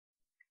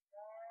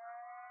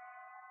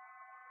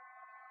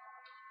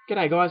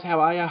G'day guys, how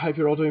are you? Hope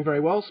you're all doing very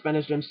well.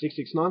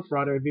 SpannersGerm669,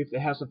 Friday review for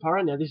the House of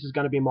Horror. Now this is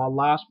going to be my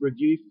last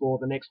review for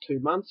the next 2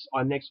 months.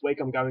 Next week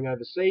I'm going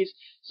overseas,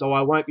 so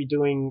I won't be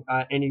doing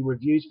any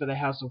reviews for the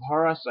House of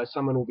Horror, so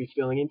someone will be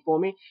filling in for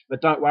me.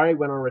 But don't worry,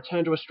 when I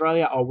return to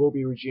Australia I will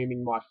be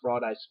resuming my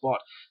Friday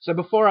spot. So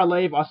before I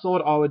leave, I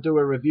thought I would do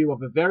a review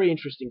of a very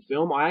interesting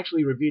film. I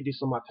actually reviewed this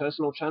on my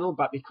personal channel,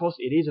 but because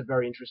it is a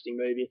very interesting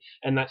movie,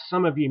 and that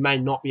some of you may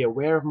not be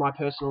aware of my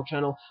personal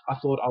channel, I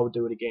thought I would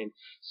do it again.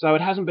 So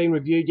it hasn't been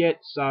reviewed yet,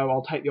 so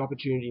I'll take the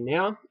opportunity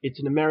now. It's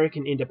an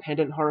American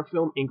independent horror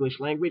film, English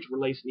language,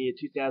 released in the year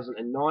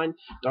 2009,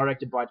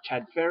 directed by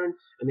Chad Ferrin,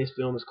 and this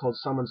film is called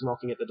Someone's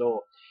Knocking at the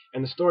Door.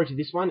 And the story to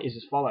this one is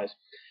as follows.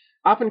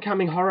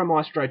 Up-and-coming horror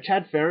maestro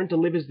Chad Ferrin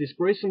delivers this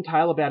gruesome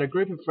tale about a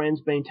group of friends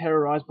being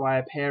terrorized by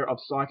a pair of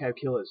psycho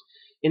killers.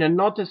 In a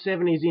nod to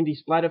 70s indie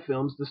splatter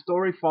films, the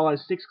story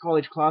follows 6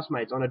 college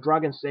classmates on a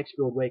drug and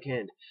sex-filled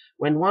weekend.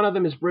 When one of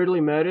them is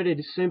brutally murdered, it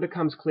soon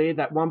becomes clear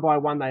that one by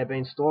one they have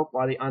been stalked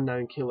by the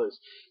unknown killers.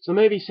 So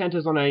the movie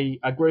centers on a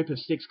group of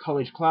 6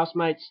 college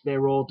classmates.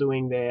 They're all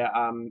doing their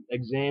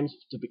exams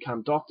to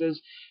become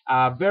doctors.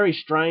 Very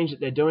strange that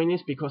they're doing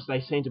this because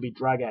they seem to be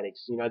drug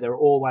addicts. You know, they're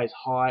always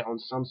high on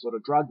some sort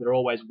of drug. They're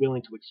always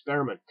willing to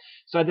experiment.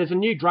 So there's a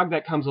new drug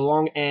that comes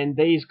along, and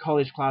these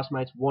college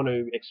classmates want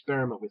to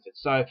experiment with it.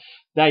 So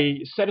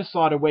they set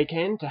aside a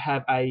weekend to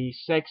have a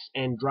sex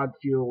and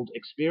drug-fueled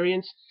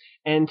experience,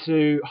 and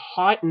to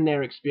heighten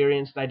their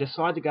experience, they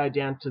decide to go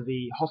down to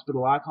the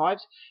hospital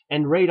archives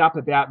and read up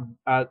about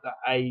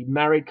a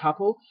married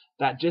couple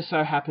that just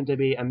so happen to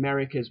be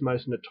America's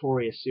most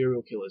notorious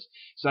serial killers.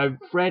 So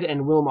Fred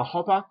and Wilma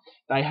Hopper,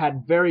 they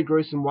had very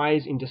gruesome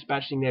ways in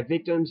dispatching their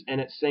victims, and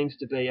it seems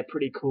to be a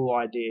pretty cool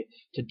idea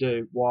to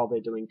do while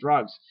they're doing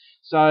drugs.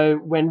 So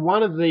when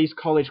one of these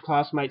college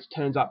classmates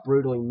turns up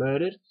brutally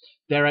murdered,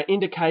 there are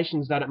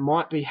indications that it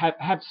might be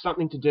have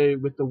something to do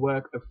with the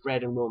work of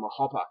Fred and Wilma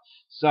Hopper.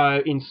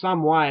 So in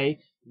some way,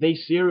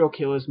 these serial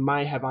killers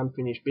may have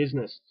unfinished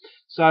business.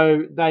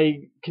 So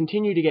they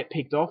continue to get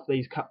picked off,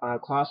 these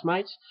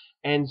classmates,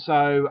 and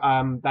so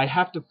they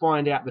have to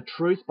find out the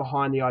truth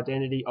behind the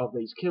identity of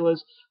these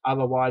killers,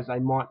 otherwise they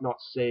might not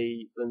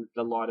see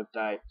the light of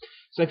day.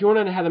 So if you want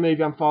to know how the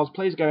movie unfolds,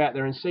 please go out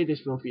there and see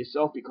this film for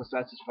yourself, because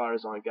that's as far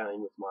as I'm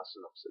going with my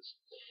synopsis.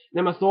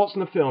 Now my thoughts on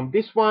the film.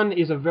 This one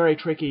is a very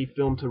tricky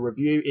film to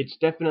review. It's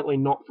definitely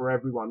not for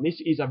everyone.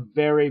 This is a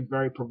very,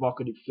 very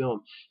provocative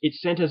film. It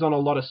centers on a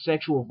lot of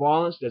sexual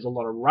violence. There's a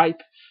lot of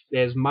rape.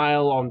 There's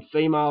male on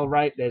female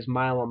rape. There's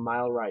male on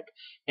male rape.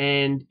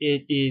 And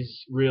it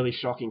is really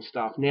shocking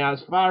stuff. Now,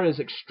 as far as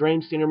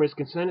extreme cinema is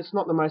concerned, it's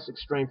not the most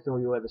extreme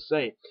film you'll ever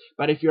see.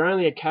 But if you're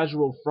only a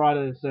casual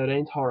Friday the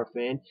 13th horror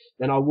fan,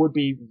 then I would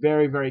be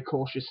very, very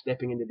cautious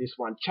stepping into this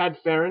one. Chad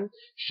Ferrin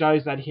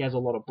shows that he has a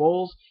lot of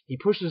balls. He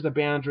pushes the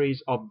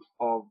boundaries of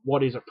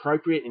what is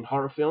appropriate in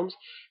horror films,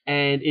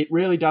 and it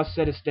really does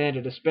set a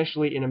standard,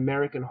 especially in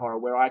American horror,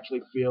 where I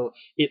actually feel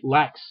it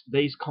lacks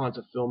these kinds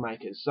of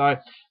filmmakers. So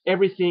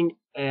everything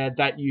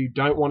that you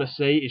don't want to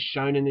see is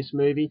shown in this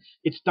movie.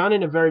 It's done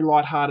in a very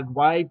light-hearted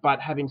way, but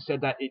having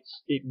said that,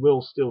 it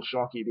will still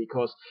shock you,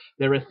 because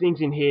there are things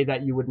in here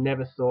that you would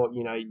never thought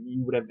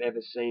you would have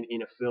ever seen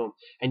in a film,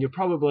 and you're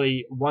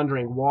probably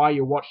wondering why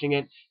you're watching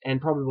it, and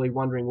probably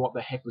wondering what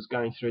the heck was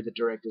going through the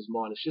director's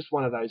mind. It's just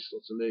one of those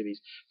sorts of movies.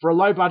 For a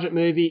low-budget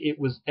movie, it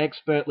was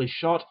expertly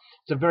shot.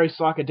 It's a very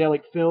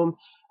psychedelic film.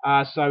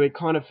 So it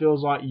kind of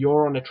feels like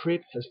you're on a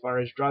trip as far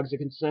as drugs are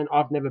concerned.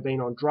 I've never been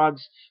on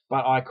drugs,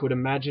 but I could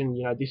imagine,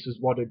 this is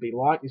what it'd be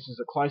like. This is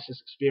the closest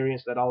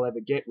experience that I'll ever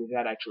get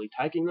without actually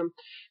taking them.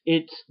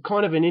 It's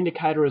kind of an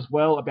indicator as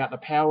well about the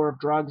power of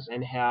drugs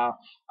and how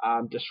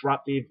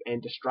disruptive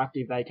and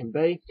destructive they can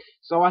be.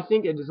 So I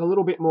think there's a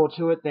little bit more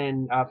to it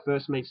than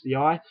first meets the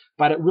eye,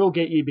 but it will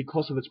get you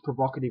because of its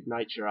provocative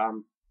nature.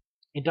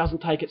 It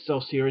doesn't take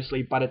itself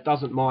seriously, but it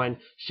doesn't mind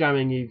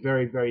showing you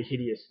very, very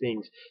hideous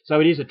things. So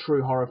it is a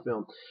true horror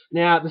film.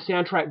 Now, the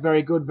soundtrack,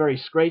 very good, very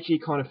screechy,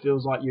 kind of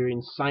feels like you're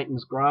in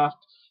Satan's graft.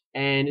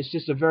 And it's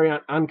just a very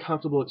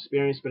uncomfortable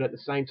experience, but at the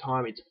same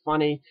time, it's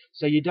funny,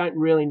 so you don't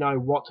really know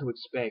what to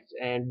expect.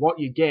 And what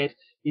you get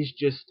is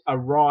just a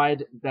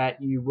ride that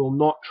you will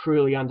not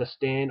truly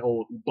understand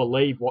or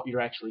believe what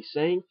you're actually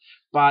seeing.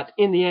 But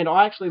in the end,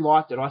 I actually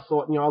liked it. I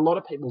thought, a lot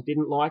of people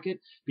didn't like it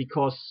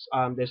because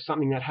there's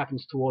something that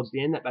happens towards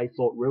the end that they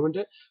thought ruined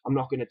it. I'm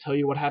not going to tell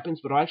you what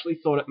happens, but I actually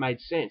thought it made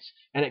sense.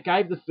 And it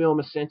gave the film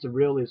a sense of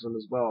realism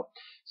as well.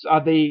 So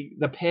the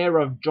pair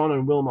of John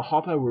and Wilma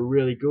Hopper were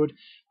really good.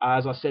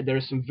 As I said, there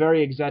are some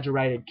very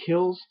exaggerated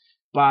kills.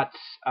 But,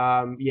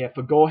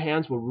 for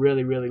gorehounds, we'll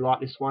really, really like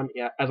this one.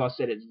 As I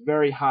said, it's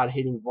very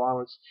hard-hitting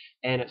violence,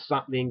 and it's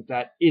something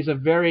that is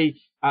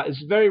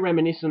it's very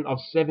reminiscent of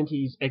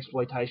 70s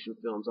exploitation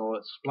films or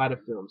splatter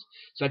films.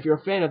 So if you're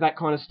a fan of that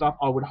kind of stuff,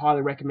 I would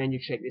highly recommend you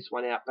check this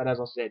one out. But as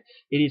I said,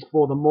 it is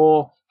for the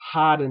more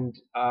hardened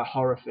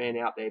horror fan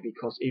out there,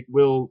 because it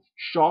will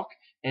shock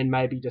and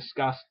maybe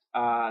discuss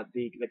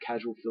the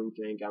casual film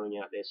fan going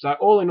out there. So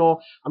all in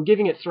all, I'm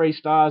giving it 3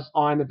 stars.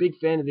 I'm a big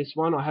fan of this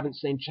one. I haven't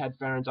seen Chad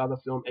Farron's other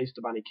film,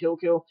 Easter Bunny Kill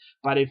Kill,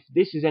 but if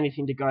this is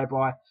anything to go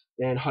by,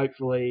 then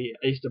hopefully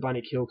Easter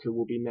Bunny Kill Kill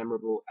will be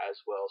memorable as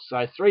well.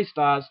 So 3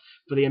 stars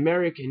for the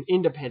American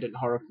independent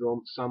horror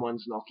film,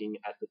 Someone's Knocking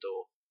at the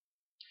Door.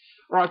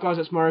 Alright guys,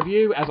 that's my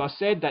review. As I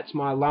said, that's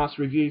my last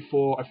review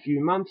for a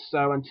few months,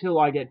 so until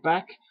I get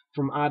back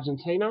from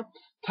Argentina,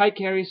 take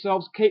care of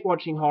yourselves, keep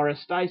watching horror,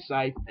 stay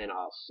safe, and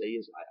I'll see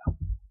you later.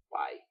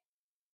 Bye.